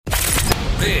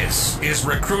This is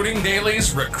Recruiting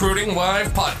Daily's Recruiting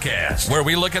Live podcast, where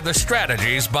we look at the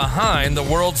strategies behind the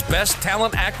world's best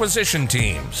talent acquisition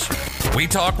teams. We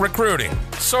talk recruiting,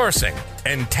 sourcing,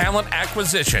 and talent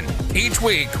acquisition. Each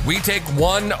week, we take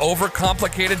one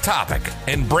overcomplicated topic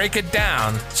and break it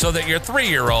down so that your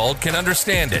 3-year-old can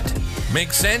understand it.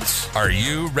 Make sense? Are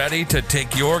you ready to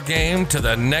take your game to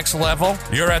the next level?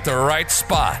 You're at the right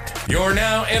spot. You're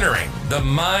now entering the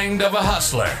mind of a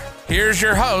hustler. Here's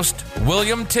your host,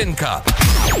 William Tincup.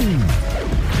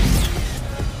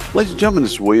 Ladies and gentlemen,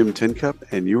 this is William Tincup,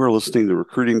 and you are listening to the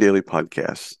Recruiting Daily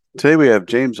Podcast. Today we have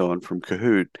James on from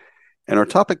Kahoot, and our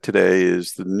topic today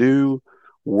is the new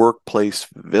workplace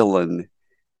villain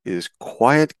is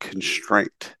quiet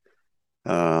constraint.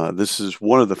 This is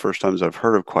one of the first times I've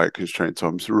heard of quiet constraint, so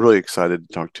I'm really excited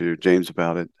to talk to James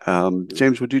about it.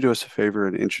 James, would you do us a favor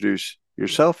and introduce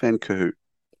yourself and Kahoot?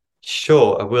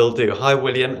 Sure, I will do. Hi,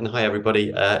 William, and hi,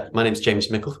 everybody. My name is James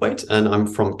Micklethwaite, and I'm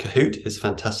from Kahoot. It's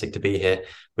fantastic to be here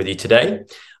with you today.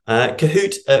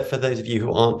 Kahoot, for those of you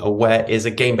who aren't aware, is a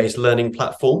game-based learning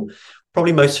platform,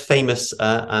 probably most famous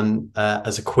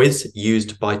as a quiz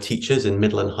used by teachers in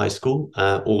middle and high school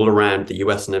all around the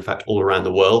US and, in fact, all around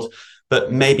the world.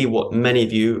 But maybe what many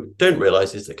of you don't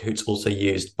realize is that Kahoot's also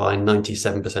used by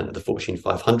 97% of the Fortune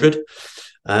 500.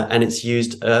 And it's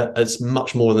used as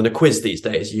much more than a quiz these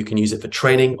days. You can use it for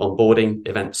training, onboarding,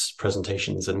 events,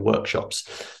 presentations, and workshops.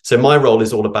 So my role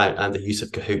is all about the use of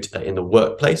Kahoot in the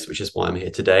workplace, which is why I'm here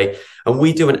today. And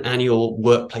we do an annual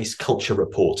workplace culture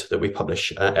report that we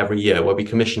publish every year, where we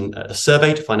commission a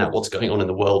survey to find out what's going on in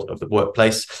the world of the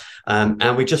workplace.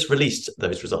 And we just released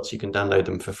those results. You can download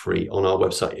them for free on our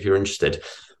website if you're interested.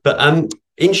 But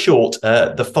in short,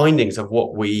 the findings of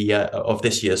what we of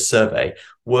this year's survey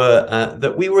were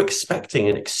that we were expecting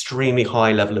an extremely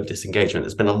high level of disengagement.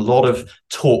 There's been a lot of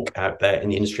talk out there in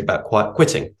the industry about quiet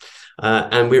quitting.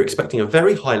 And we were expecting a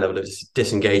very high level of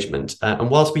disengagement. And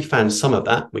whilst we found some of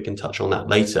that, we can touch on that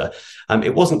later,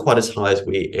 it wasn't quite as high as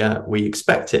we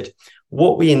expected.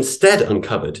 What we instead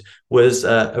uncovered was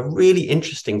a really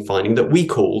interesting finding that we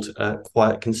called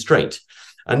quiet constraint.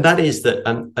 And that is that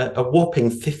a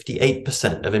whopping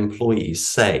 58% of employees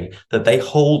say that they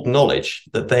hold knowledge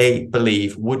that they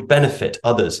believe would benefit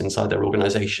others inside their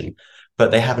organization,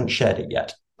 but they haven't shared it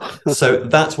yet. So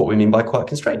that's what we mean by quiet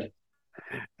constraint.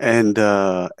 And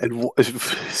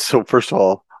so first of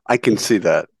all, I can see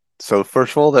that. So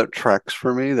first of all, that tracks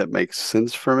for me. That makes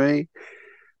sense for me.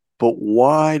 But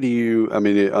why do you,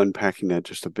 unpacking that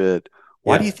just a bit,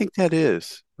 why do you think that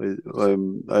is?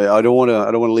 I don't want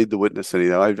to lead the witness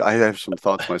any. I have some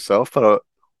thoughts myself, but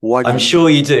why? I'm sure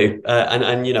you do,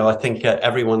 and you know, I think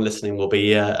everyone listening will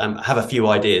be have a few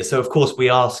ideas. So, of course, we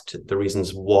asked the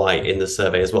reasons why in the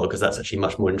survey as well, because that's actually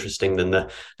much more interesting than the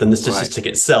statistic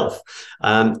itself.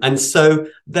 And so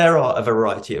there are a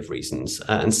variety of reasons,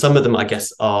 and some of them, I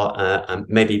guess, are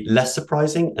maybe less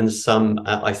surprising, and some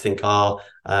I think are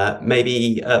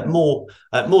maybe more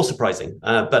surprising.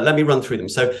 But let me run through them.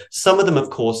 So some of them,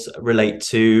 of course, relate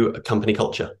to company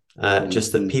culture.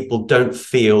 Just that people don't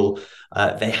feel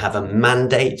they have a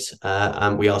mandate.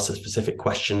 And we asked a specific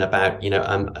question about,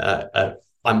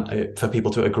 for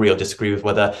people to agree or disagree with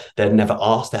whether they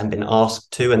hadn't been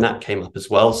asked to, and that came up as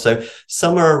well. So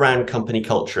some are around company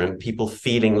culture and people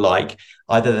feeling like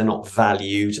either they're not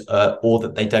valued or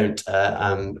that they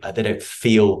don't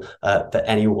feel that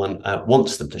anyone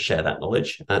wants them to share that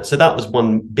knowledge. So that was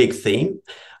one big theme.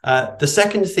 The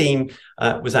second theme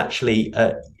was actually,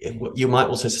 you might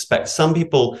also suspect, some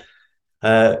people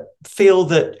feel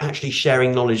that actually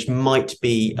sharing knowledge might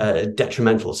be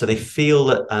detrimental. So they feel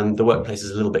that the workplace is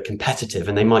a little bit competitive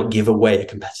and they might give away a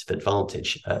competitive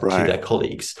advantage to their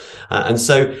colleagues. And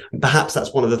so perhaps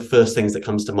that's one of the first things that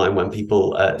comes to mind when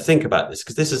people think about this,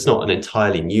 because this is not an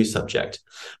entirely new subject.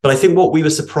 But I think what we were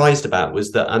surprised about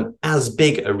was that as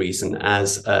big a reason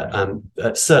as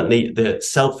certainly the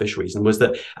selfish reason was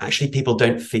that actually people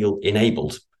don't feel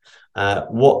enabled.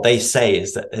 What they say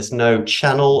is that there's no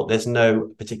channel, there's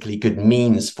no particularly good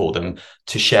means for them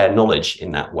to share knowledge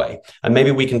in that way. And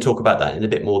maybe we can talk about that in a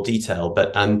bit more detail.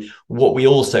 But what we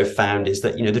also found is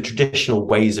that, the traditional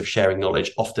ways of sharing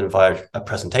knowledge, often via a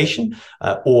presentation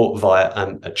or via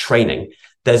a training,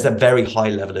 there's a very high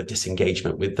level of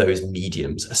disengagement with those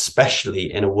mediums,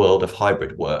 especially in a world of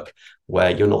hybrid work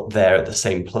where you're not there at the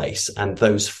same place. And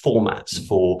those formats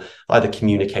for either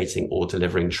communicating or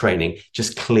delivering training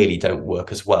just clearly don't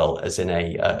work as well as in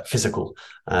a physical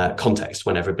context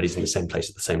when everybody's in the same place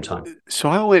at the same time.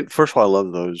 So first of all, I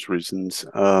love those reasons.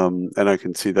 And I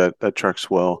can see that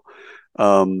tracks well.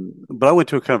 But I went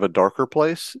to a kind of a darker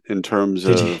place in terms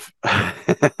Did you?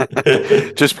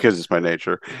 of just because it's my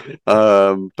nature.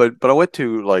 But I went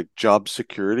to like job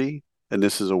security, and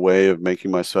this is a way of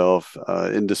making myself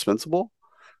indispensable.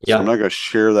 So I'm Yeah, not going to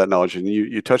share that knowledge. And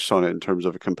you touched on it in terms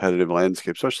of a competitive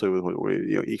landscape, especially with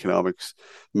economics,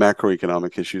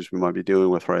 macroeconomic issues we might be dealing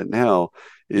with right now.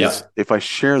 Is yeah, if I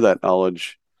share that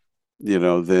knowledge,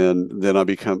 then I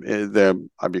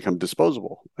become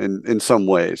disposable in some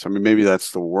ways. I mean, maybe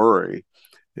that's the worry,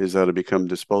 is that I become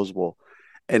disposable.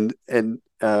 And the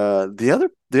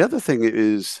other thing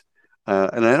is,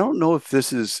 and I don't know if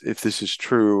this is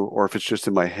true or if it's just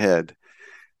in my head,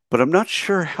 but I'm not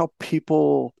sure how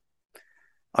people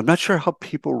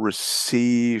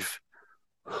receive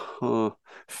uh,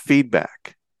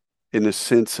 feedback in the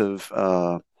sense of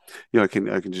I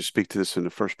can just speak to this in the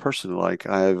first person. Like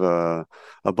I have a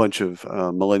bunch of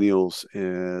millennials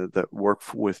that work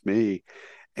with me,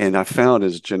 and I found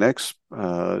as Gen X,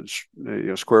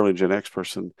 squarely Gen X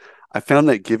person, I found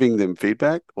that giving them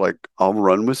feedback, like I'll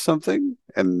run with something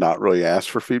and not really ask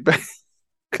for feedback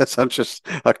because I'm just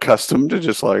accustomed to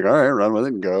just like, all right, run with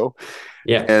it and go.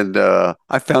 yeah, And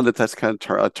I found that that's kind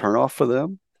of a turn off for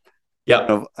them.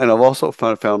 yeah. And I've also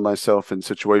found myself in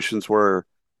situations where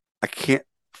I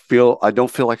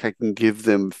don't feel like I can give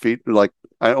them like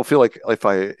I don't feel like if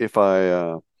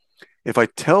I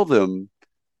tell them,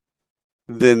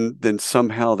 then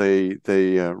somehow they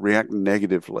react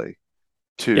negatively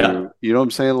Yeah. to, you know what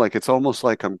I'm saying? Like it's almost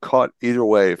like I'm caught either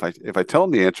way. If I tell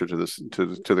them the answer to this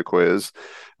to the quiz,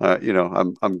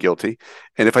 I'm guilty,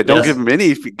 and if I don't give Yes. them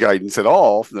any guidance at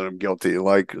all, then I'm guilty.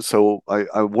 Like so,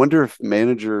 I wonder if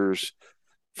managers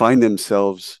find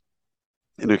themselves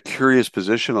in a curious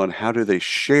position on how do they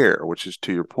share, which is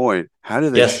to your point, how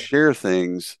do they Yes. share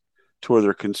things to where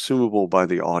they're consumable by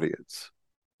the audience?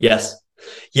 Yes.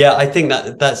 Yeah, I think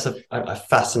that's a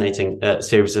fascinating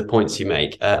series of points you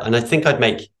make, and I think I'd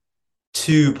make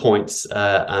 2 points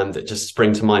that just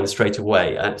spring to mind straight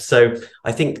away. So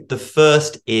I think the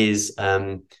first is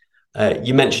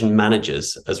you mentioned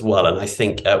managers as well, and I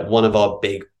think one of our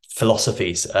big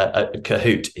philosophies at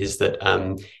Kahoot is that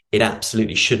it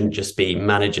absolutely shouldn't just be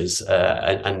managers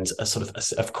and a sort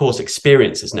of course,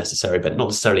 experience is necessary, but not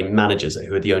necessarily managers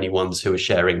who are the only ones who are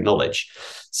sharing knowledge.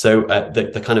 So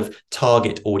the kind of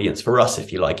target audience for us,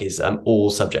 if you like, is all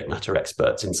subject matter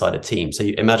experts inside a team. So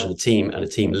you imagine a team and a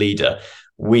team leader.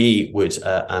 We would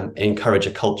encourage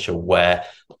a culture where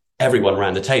everyone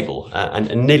around the table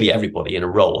and nearly everybody in a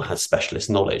role has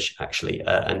specialist knowledge actually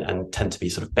and tend to be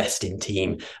sort of best in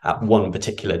team at one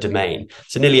particular domain.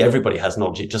 So nearly everybody has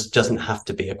knowledge. It just doesn't have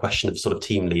to be a question of sort of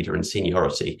team leader and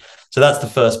seniority. So that's the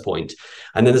first point.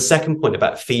 And then the second point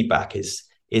about feedback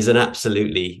is an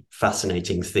absolutely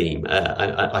fascinating theme.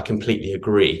 I completely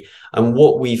agree. And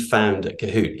what we've found at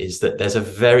Kahoot is that there's a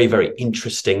very, very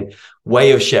interesting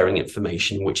way of sharing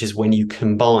information, which is when you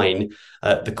combine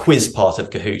the quiz part of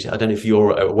Kahoot. I don't know if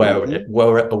you're aware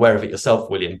of it yourself,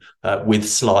 William, with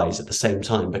slides at the same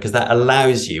time, because that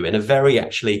allows you in a very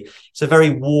it's a very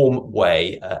warm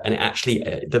way. And it actually,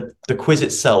 the quiz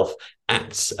itself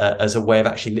acts as a way of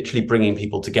actually literally bringing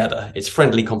people together. It's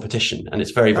friendly competition and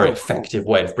it's very, very effective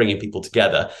way of bringing people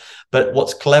together. But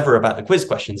what's clever about the quiz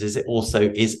questions is it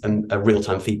also is a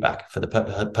real-time feedback for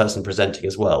the person presenting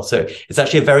as well. So it's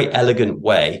actually a very elegant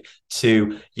way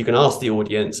you can ask the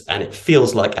audience and it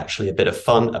feels like actually a bit of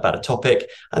fun about a topic.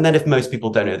 And then if most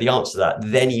people don't know the answer to that,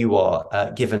 then you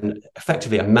are given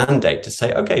effectively a mandate to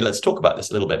say, okay, let's talk about this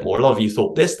a little bit more. A lot of you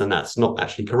thought this, then that's not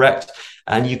actually correct.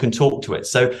 And you can talk to it.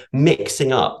 So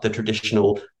mixing up the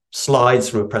traditional slides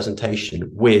from a presentation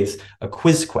with a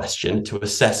quiz question to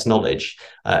assess knowledge,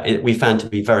 we found to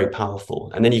be very powerful.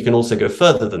 And then you can also go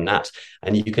further than that,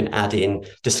 and you can add in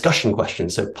discussion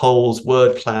questions. So polls,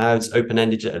 word clouds,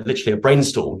 open-ended, literally a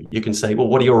brainstorm. You can say, well,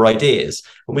 what are your ideas?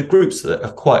 And with groups that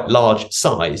are quite large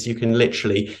size, you can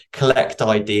literally collect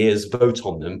ideas, vote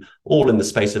on them, all in the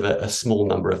space of a small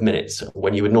number of minutes,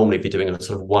 when you would normally be doing a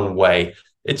sort of one-way.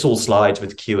 It's all slides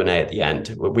with Q&A at the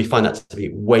end. We find that to be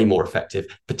way more effective,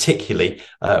 particularly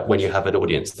when you have an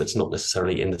audience that's not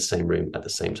necessarily in the same room at the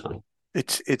same time.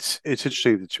 It's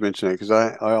interesting that you mentioned that because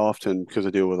I often, because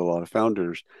I deal with a lot of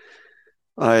founders,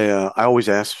 I always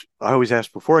ask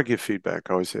before I give feedback.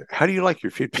 I always say, "How do you like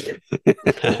your feedback?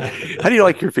 How do you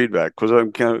like your feedback?" Because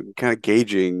I'm kind of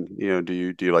gauging. Do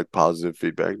you like positive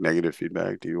feedback, negative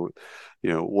feedback? Do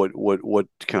what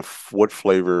kind of what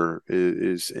flavor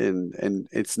and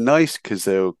it's nice because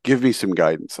they'll give me some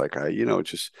guidance. Like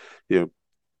just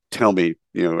tell me,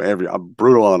 every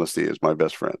brutal honesty is my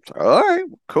best friend. So, all right,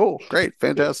 cool, great,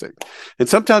 fantastic. And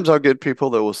sometimes I'll get people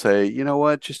that will say, you know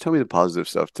what, just tell me the positive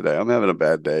stuff today. I'm having a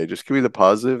bad day. Just give me the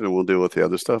positive and we'll deal with the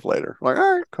other stuff later. Like,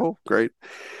 all right, cool, great.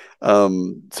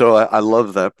 So I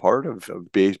love that part of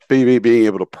being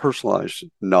able to personalize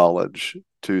knowledge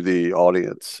to the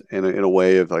audience in a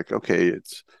way of like, okay,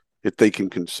 it's if they can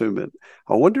consume it.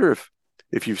 I wonder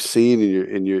if you've seen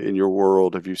in your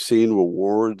world, have you seen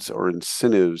rewards or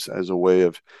incentives as a way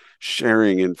of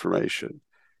sharing information?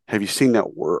 Have you seen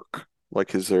that work?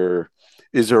 Like, is there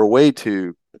a way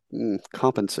to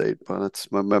compensate? Well,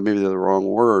 that's maybe the wrong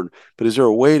word, but is there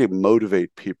a way to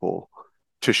motivate people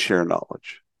to share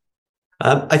knowledge?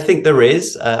 I think there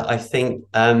is. I think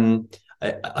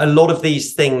a lot of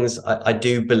these things I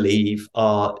do believe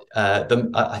are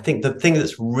I think the thing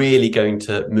that's really going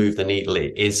to move the needle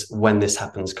is when this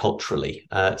happens culturally.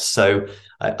 So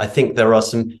I think there are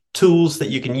some tools that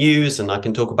you can use, and I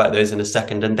can talk about those in a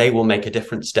second, and they will make a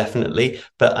difference, definitely.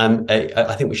 But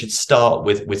I think we should start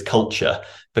with culture,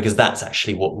 because that's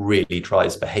actually what really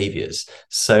drives behaviors.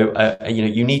 So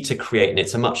you need to create, and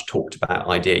it's a much talked about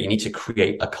idea, you need to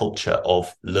create a culture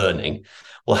of learning.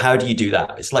 Well, how do you do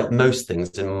that? It's like most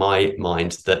things in my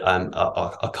mind that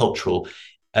are cultural.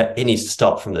 It needs to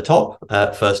start from the top,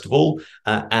 first of all,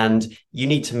 and you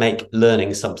need to make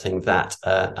learning something that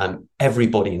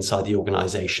everybody inside the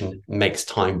organization makes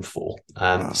time for.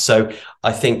 So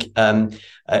I think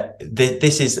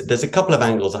there's a couple of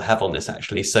angles I have on this,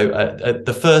 actually. So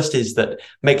the first is that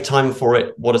make time for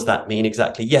it. What does that mean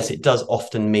exactly? Yes, it does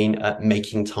often mean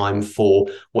making time for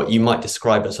what you might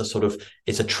describe as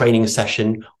it's a training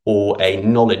session or a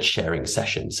knowledge sharing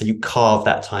session. So you carve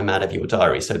that time out of your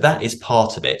diary. So that is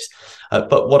part of it.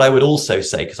 But what I would also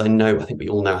say, because I think we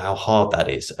all know how hard that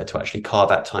is to actually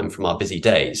carve out time from our busy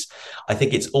days, I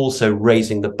think it's also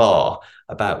raising the bar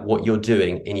about what you're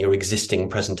doing in your existing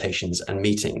presentations and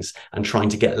meetings and trying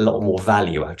to get a lot more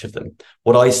value out of them.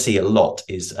 What I see a lot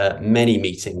is many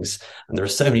meetings, and there are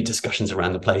so many discussions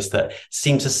around the place that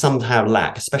seem to somehow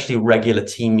lack, especially regular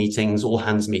team meetings, all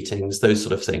hands meetings, those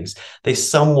sort of things. They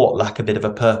somewhat lack a bit of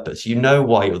a purpose. You know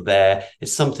why you're there.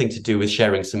 It's something to do with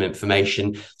sharing some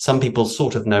information. Some people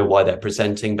sort of know why they're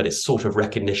presenting, but it's sort of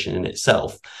recognition in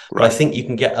itself. Right. But I think you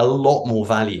can get a lot more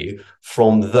value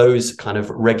from those kind of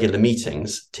regular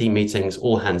meetings, team meetings,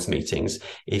 all hands meetings,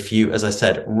 if you, as I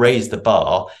said, raise the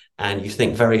bar and you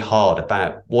think very hard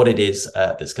about what it is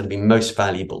that's going to be most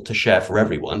valuable to share for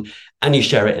everyone, and you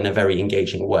share it in a very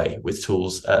engaging way with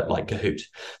tools like Kahoot.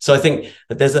 So I think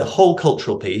that there's a whole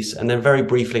cultural piece. And then very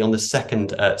briefly on the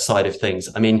second side of things,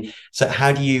 I mean, so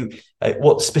how do you,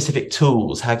 what specific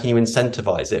tools, how can you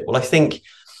incentivize it? Well, I think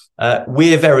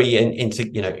we're very into,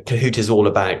 Kahoot is all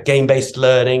about game-based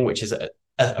learning, which is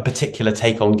a particular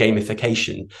take on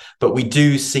gamification. But we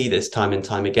do see this time and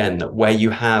time again, that where you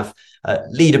have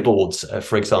leaderboards,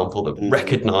 for example, that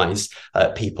recognize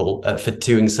people for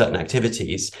doing certain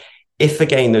activities. If,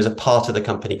 again, there's a part of the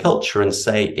company culture, and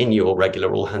say in your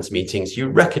regular all hands meetings, you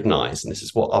recognize, and this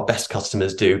is what our best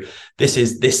customers do, this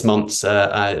is this month's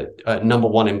number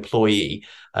one employee,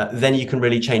 then you can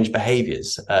really change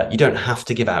behaviors. You don't have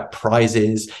to give out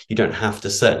prizes. You don't have to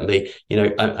certainly,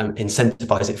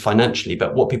 incentivize it financially.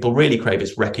 But what people really crave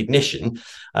is recognition.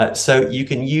 So you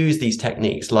can use these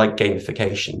techniques like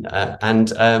gamification. And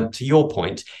to your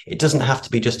point, it doesn't have to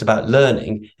be just about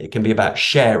learning. It can be about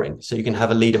sharing. So you can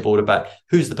have a leaderboard about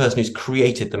who's the person who's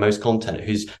created the most content,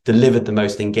 who's delivered the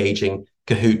most engaging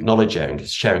Kahoot knowledge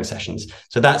sharing sessions.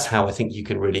 So that's how I think you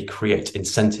can really create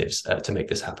incentives to make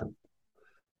this happen.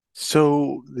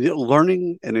 So the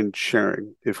learning and in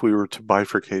sharing, if we were to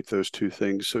bifurcate those two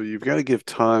things, so you've got to give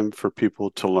time for people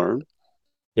to learn.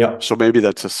 Yeah. So maybe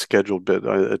that's a scheduled bit.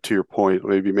 To your point,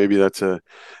 maybe that's a,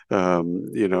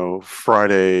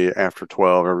 Friday after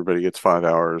 12, everybody gets 5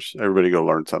 hours. Everybody go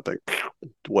learn something,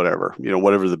 whatever,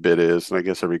 whatever the bit is. And I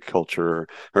guess every culture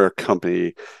or a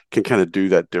company can kind of do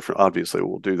that different. Obviously,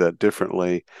 we'll do that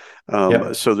differently.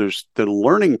 So there's the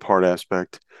learning part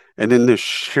aspect. And then the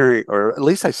sharing, or at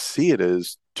least I see it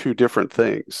as two different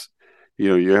things.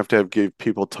 You have to give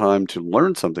people time to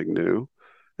learn something new,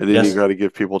 and then you got to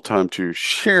give people time to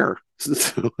share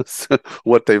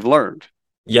what they've learned.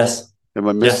 Yes. Am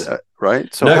I missing?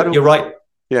 Right? So no, you're right.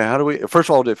 Yeah. How do we? First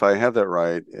of all, if I have that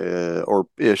right, or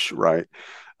ish right,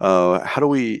 how do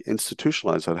we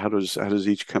institutionalize that? How does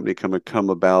each company come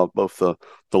about both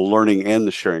the learning and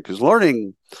the sharing? Because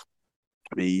learning,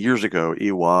 years ago,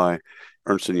 EY.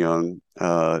 Ernst & Young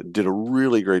did a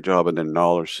really great job in the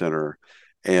Knowledge Center.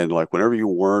 And like whenever you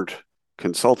weren't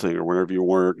consulting or whenever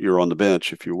you're on the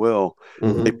bench, if you will,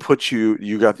 they put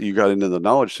you got into the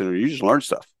Knowledge Center. You just learned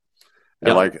stuff.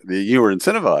 And you were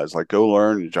incentivized, like go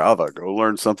learn Java, go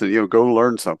learn something, go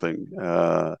learn something.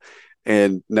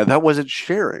 And now that wasn't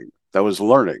sharing, that was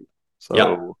learning.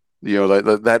 So,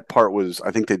 that part was,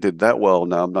 I think they did that well.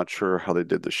 Now I'm not sure how they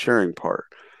did the sharing part,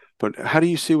 but how do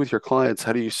you see with your clients?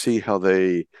 How do you see how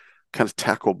they kind of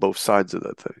tackle both sides of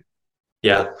that thing?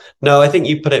 Yeah, no, I think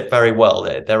you put it very well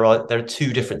there. There are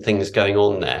two different things going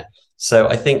on there. So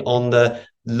I think on the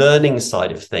learning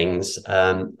side of things,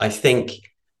 I think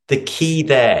the key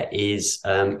there is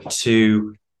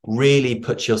to really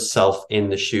put yourself in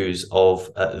the shoes of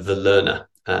the learner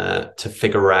to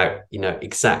figure out,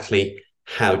 exactly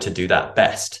how to do that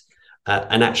best.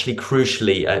 And actually,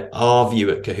 crucially, our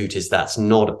view at Kahoot! Is that's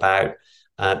not about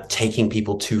taking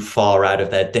people too far out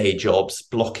of their day jobs,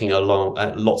 blocking out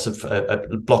lots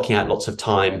of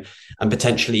time, and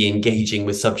potentially engaging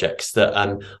with subjects that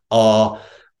are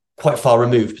quite far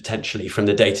removed potentially from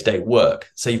the day-to-day work.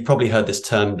 So you've probably heard this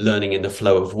term learning in the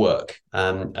flow of work.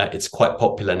 It's quite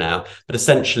popular now, but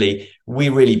essentially we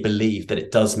really believe that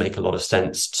it does make a lot of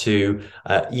sense to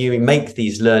you make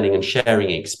these learning and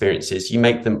sharing experiences, you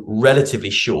make them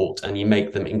relatively short and you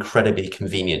make them incredibly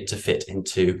convenient to fit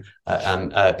into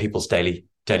people's daily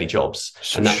jobs.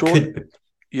 So and that short, could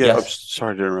yes. I'm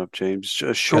sorry to interrupt, James.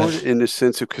 Short in the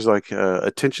sense of, because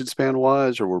attention span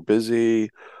wise, or we're busy,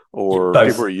 or both.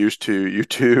 People are used to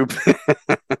YouTube.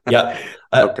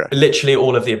 Literally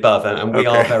all of the above, and we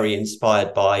are very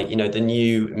inspired by the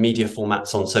new media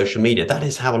formats on social media. That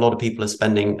is how a lot of people are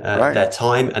spending their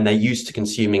time, and they're used to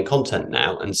consuming content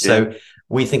now. And so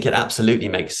we think it absolutely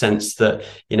makes sense that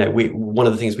one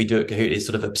of the things we do at Kahoot! Is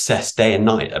sort of obsess day and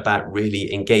night about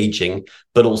really engaging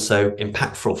but also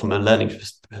impactful from a learning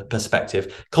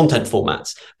perspective content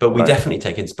formats. But we definitely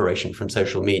take inspiration from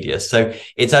social media. So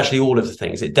it's actually all of the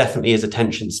things. It definitely is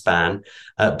attention span,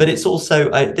 but it's also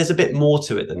there's a bit more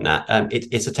to it than that.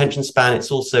 It's attention span.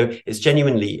 It's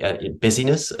genuinely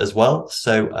busyness as well.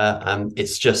 So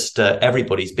it's just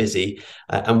everybody's busy,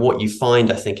 and what you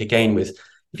find, I think, again,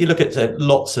 if you look at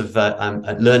lots of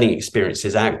learning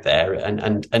experiences out there,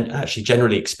 and actually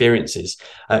generally experiences,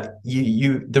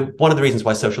 one of the reasons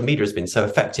why social media has been so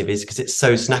effective is because it's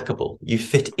so snackable. You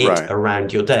fit it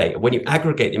around your day. When you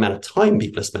aggregate the amount of time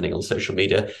people are spending on social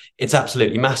media, it's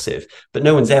absolutely massive. But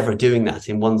no one's ever doing that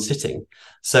in one sitting.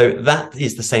 So that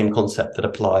is the same concept that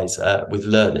applies with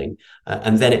learning,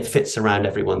 and then it fits around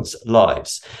everyone's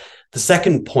lives. The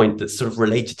second point that's sort of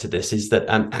related to this is that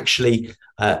actually,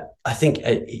 I think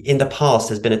in the past,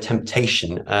 there's been a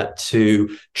temptation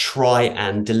to try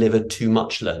and deliver too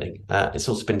much learning. It's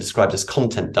also been described as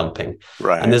content dumping.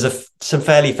 And there's some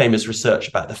fairly famous research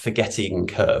about the forgetting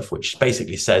curve, which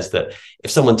basically says that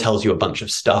if someone tells you a bunch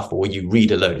of stuff or you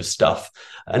read a load of stuff,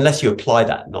 unless you apply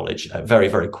that knowledge very,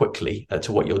 very quickly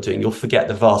to what you're doing, you'll forget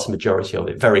the vast majority of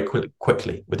it very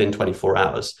quickly within 24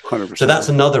 hours. 100%. So that's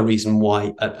another reason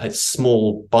why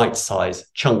small bite-sized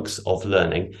chunks of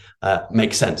learning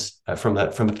make sense from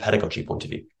a pedagogy point of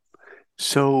view.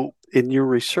 So in your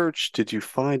research, did you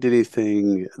find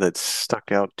anything that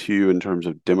stuck out to you in terms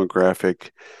of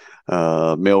demographic,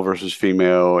 male versus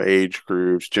female, age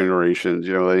groups, generations,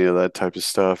 any of that type of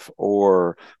stuff,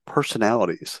 or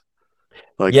personalities?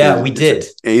 We did.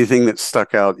 Anything that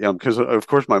stuck out? Because of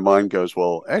course my mind goes,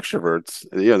 well, extroverts,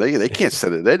 they can't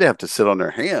sit it. They'd have to sit on their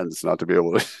hands not to be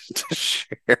able to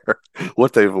share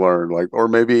what they've learned. Or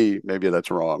maybe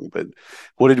that's wrong. But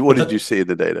what did you see in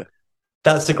the data?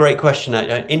 That's a great question.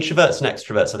 Introverts and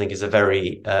extroverts, I think, is a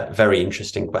very, very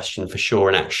interesting question for sure.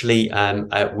 And actually,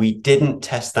 we didn't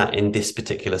test that in this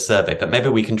particular survey, but maybe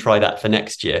we can try that for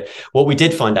next year. What we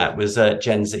did find out was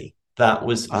Gen Z. That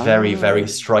was very, very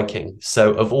striking.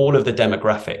 So of all of the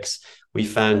demographics, we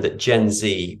found that Gen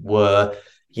Z were,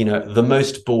 the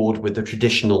most bored with the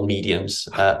traditional mediums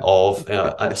of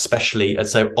especially.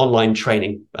 So online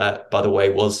training, by the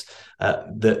way, was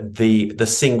the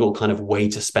single kind of way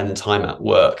to spend time at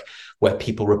work, where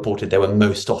people reported they were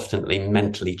most oftenly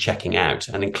mentally checking out,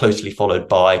 and then closely followed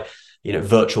by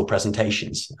virtual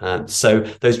presentations. So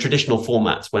those traditional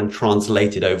formats, when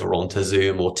translated over onto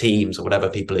Zoom or Teams or whatever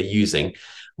people are using,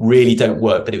 really don't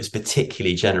work. But it was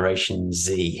particularly Generation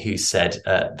Z who said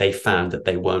they found that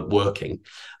they weren't working.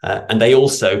 And they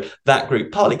also, that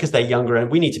group, partly because they're younger,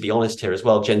 and we need to be honest here as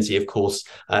well, Gen Z, of course,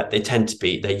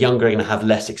 they're younger and have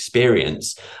less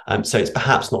experience. So it's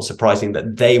perhaps not surprising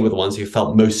that they were the ones who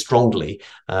felt most strongly,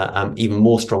 even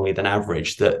more strongly than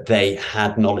average, that they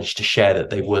had knowledge to share that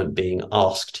they weren't being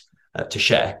asked to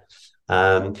share.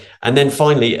 And then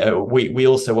finally, we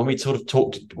also, when we sort of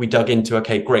talked, we dug into,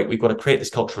 okay, great, we've got to create this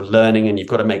culture of learning, and you've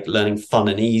got to make learning fun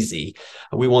and easy.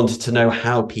 We wanted to know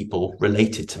how people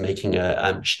related to making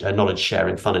a knowledge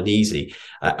sharing fun and easy.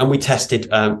 And we tested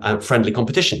friendly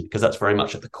competition, because that's very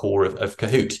much at the core of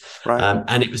Kahoot. Right.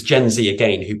 And it was Gen Z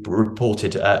again who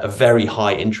reported a very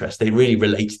high interest. They really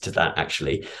related to that,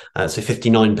 actually. So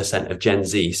 59% of Gen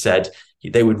Z said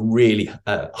they would really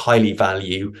highly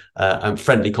value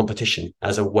friendly competition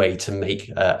as a way to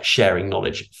make sharing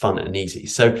knowledge fun and easy.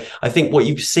 So I think what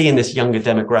you see in this younger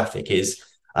demographic is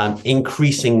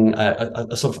increasing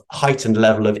a sort of heightened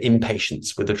level of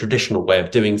impatience with the traditional way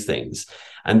of doing things.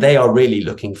 And they are really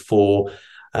looking for,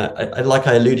 like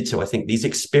I alluded to, I think these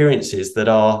experiences that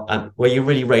are where you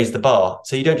really raise the bar.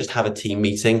 So you don't just have a team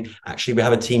meeting. Actually, we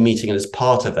have a team meeting, and as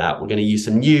part of that, we're going to use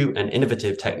some new and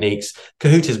innovative techniques.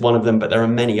 Kahoot is one of them, but there are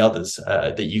many others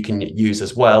that you can use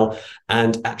as well.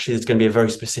 And actually, there's going to be a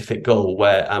very specific goal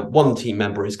where one team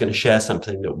member is going to share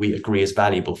something that we agree is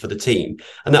valuable for the team.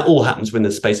 And that all happens within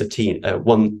the space of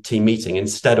one team meeting,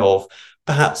 instead of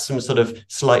perhaps some sort of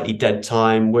slightly dead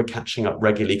time. We're catching up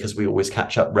regularly, because we always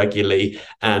catch up regularly,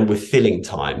 and we're filling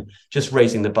time, just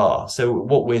raising the bar. So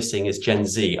what we're seeing is Gen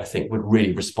Z, I think, would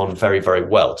really respond very, very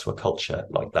well to a culture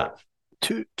like that.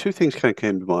 Two things kind of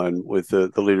came to mind with the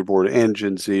leaderboard and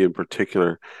Gen Z in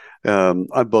particular.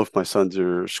 Both my sons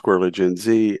are squarely Gen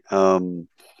Z.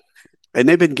 And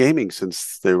they've been gaming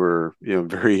since they were,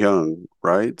 very young,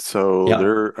 right? So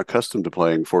they're accustomed to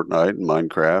playing Fortnite and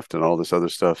Minecraft and all this other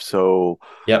stuff. So,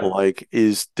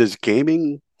 does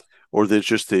gaming, or there's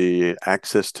just the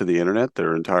access to the internet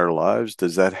their entire lives,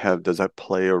 does that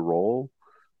play a role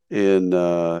in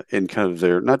kind of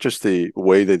their, not just the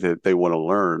way that they want to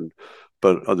learn,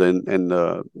 but then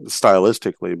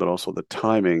stylistically, but also the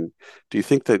timing? Do you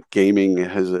think that gaming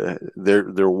has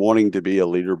they're wanting to be a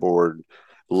leaderboard,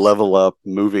 level up,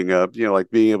 moving up, like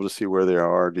being able to see where they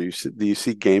are? Do you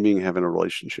see gaming having a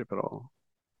relationship at all?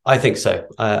 I think so.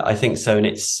 And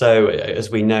it's so,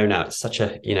 as we know now, it's such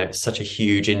a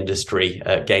huge industry,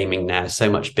 gaming now,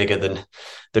 so much bigger than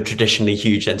the traditionally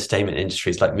huge entertainment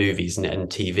industries like movies and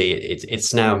TV.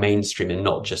 It's now mainstream, and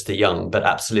not just the young, but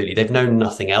absolutely, they've known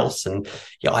nothing else. And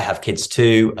I have kids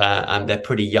too, and they're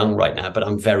pretty young right now, but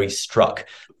I'm very struck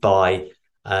by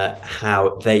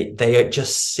how they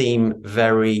just seem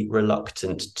very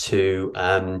reluctant to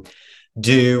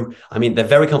they're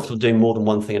very comfortable doing more than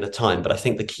one thing at a time, but I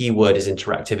think the key word is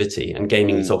interactivity, and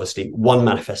gaming is obviously one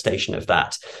manifestation of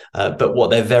that. But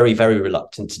what they're very, very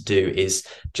reluctant to do is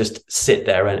just sit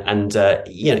there and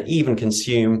even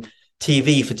consume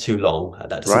TV for too long.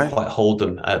 That doesn't quite hold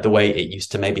them the way it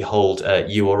used to maybe hold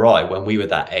you or I when we were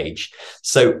that age.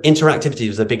 So interactivity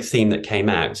was a big theme that came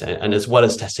out, and as well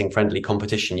as testing friendly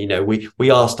competition,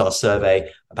 we asked our survey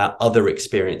about other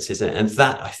experiences, and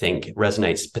that, I think,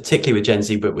 resonates particularly with Gen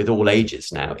Z, but with all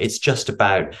ages now. It's just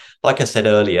about, like I said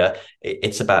earlier,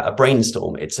 it's about a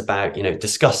brainstorm. It's about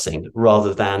discussing,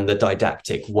 rather than the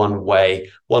didactic one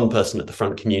way, one person at the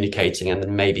front communicating, and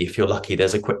then maybe, if you're lucky,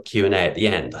 there's a quick Q&A at the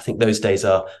end. I think those days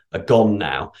are gone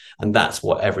now, and that's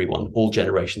what everyone, all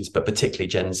generations, but particularly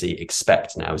Gen Z,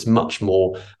 expect now, is much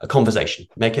more a conversation.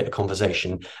 Make it a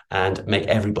conversation and make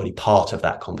everybody part of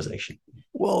that conversation.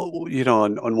 Well,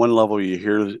 on one level, you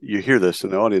hear this,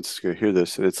 and the audience is going to hear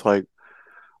this, and it's like,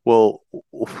 well,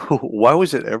 why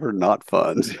was it ever not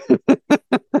fun?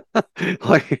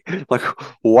 like,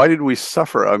 why did we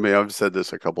suffer? I mean, I've said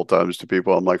this a couple times to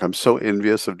people. I'm like, I'm so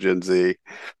envious of Gen Z,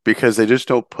 because they just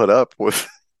don't put up with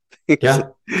things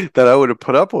that I would have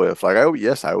put up with. Like, I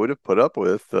would have put up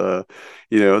with,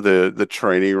 the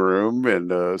training room,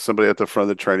 and somebody at the front of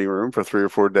the training room for 3 or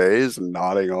 4 days and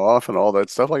nodding off and all that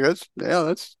stuff. Like,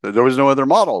 there was no other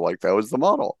model. Like, that was the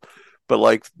model. But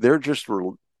like, they're just.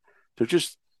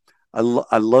 I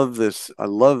love this. I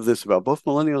love this about both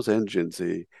millennials and Gen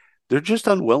Z. They're just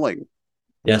unwilling.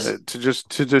 Yes. To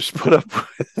just put up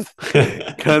with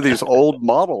kind of these old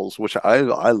models, which I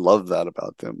love that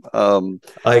about them.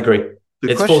 I agree.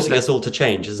 It's forcing us all to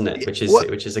change, isn't it? Which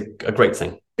is a great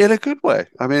thing. In a good way.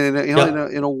 I mean,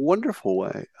 in a wonderful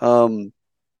way.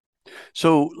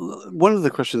 So one of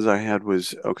the questions I had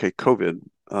was, okay, COVID.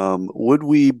 Would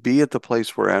we be at the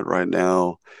place we're at right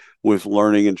now with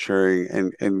learning and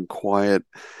sharing and quiet,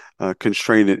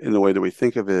 constrained in the way that we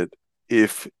think of it,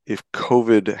 if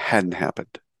COVID hadn't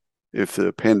happened, if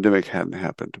the pandemic hadn't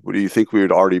happened? Do you think we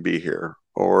would already be here?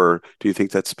 Or do you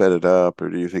think that sped it up? Or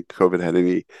do you think COVID had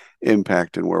any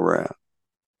impact in where we're at?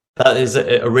 That is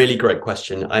a really great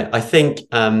question. I think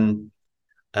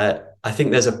I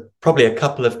think there's probably a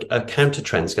couple of counter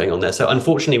trends going on there. So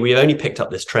unfortunately, we only picked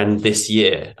up this trend this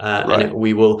year, and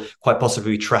we will quite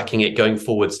possibly be tracking it going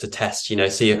forwards to test,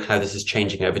 see how this is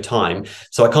changing over time.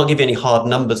 So I can't give you any hard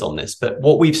numbers on this, but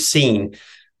what we've seen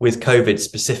with COVID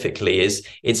specifically is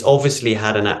it's obviously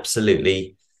had an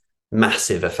absolutely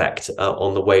massive effect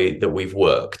on the way that we've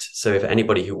worked. So if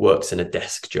anybody who works in a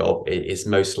desk job is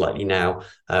most likely now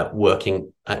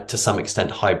working to some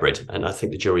extent hybrid, and I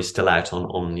think the jury's still out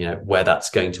on where that's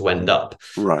going to end up.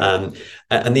 Right.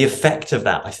 And the effect of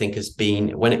that, I think, has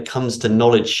been, when it comes to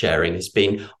knowledge sharing, has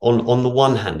been on the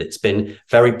one hand, it's been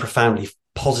very profoundly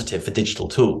positive for digital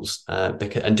tools,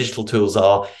 and digital tools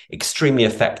are extremely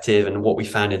effective. And what we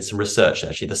found in some research,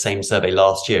 actually the same survey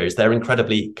last year, is they're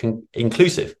incredibly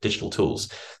inclusive digital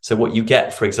tools. So what you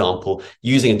get, for example,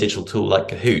 using a digital tool like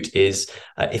Kahoot is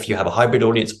if you have a hybrid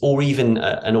audience, or even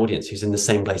an audience who's in the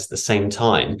same place at the same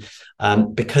time,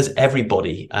 because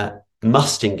everybody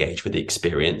must engage with the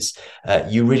experience,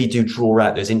 you really do draw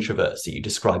out those introverts that you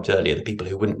described earlier, the people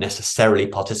who wouldn't necessarily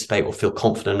participate or feel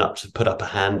confident enough to put up a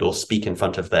hand or speak in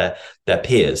front of their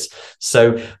peers.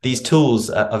 So these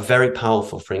tools are very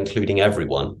powerful for including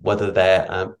everyone, whether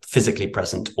they're physically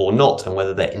present or not, and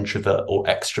whether they're introvert or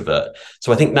extrovert.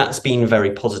 So I think that's been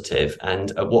very positive.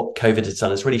 And what COVID has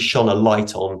done is really shone a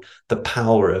light on the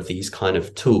power of these kind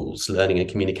of tools, learning and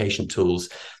communication tools,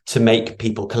 to make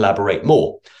people collaborate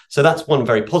more. So that's one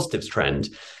very positive trend.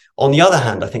 On the other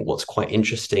hand, I think what's quite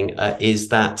interesting is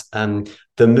that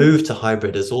the move to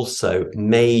hybrid has also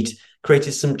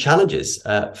created some challenges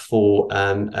for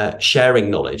sharing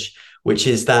knowledge, which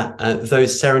is that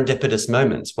those serendipitous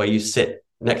moments where you sit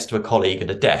next to a colleague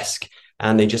at a desk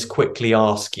and they just quickly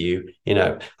ask you,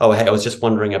 oh, hey, I was just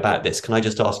wondering about this. Can I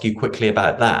just ask you quickly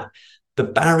about that? The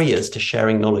barriers to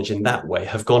sharing knowledge in that way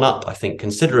have gone up, I think,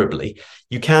 considerably.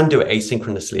 You can do it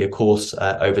asynchronously, of course,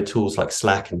 over tools like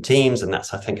Slack and Teams, and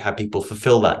that's, I think, how people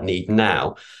fulfill that need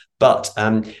now. But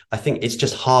I think it's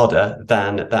just harder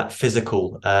than that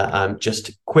physical,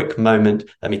 just quick moment.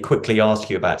 Let me quickly ask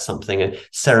you about something, and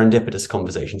serendipitous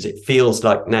conversations. It feels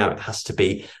like now it has to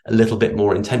be a little bit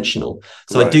more intentional.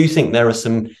 So right. I do think there are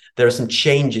some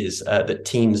changes that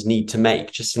teams need to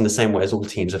make, just in the same way as all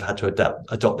teams have had to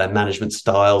adopt their management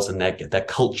styles and their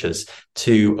cultures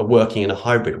to working in a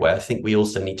hybrid way. I think we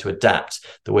also need to adapt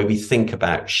the way we think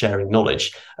about sharing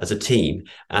knowledge as a team,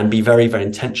 and be very, very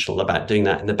intentional about doing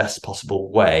that in the best possible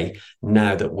way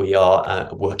now that we are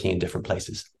working in different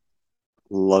places.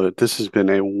 Love it. This has been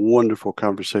a wonderful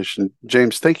conversation.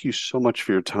 James, thank you so much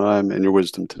for your time and your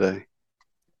wisdom today.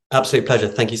 Absolute pleasure.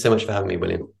 Thank you so much for having me,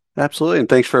 William. Absolutely. And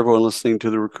thanks for everyone listening to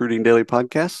the Recruiting Daily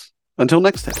Podcast. Until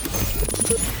next time.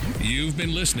 You've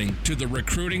been listening to the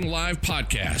Recruiting Live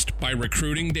Podcast by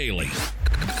Recruiting Daily.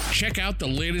 Check out the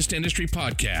latest industry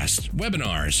podcasts,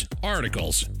 webinars,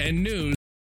 articles, and news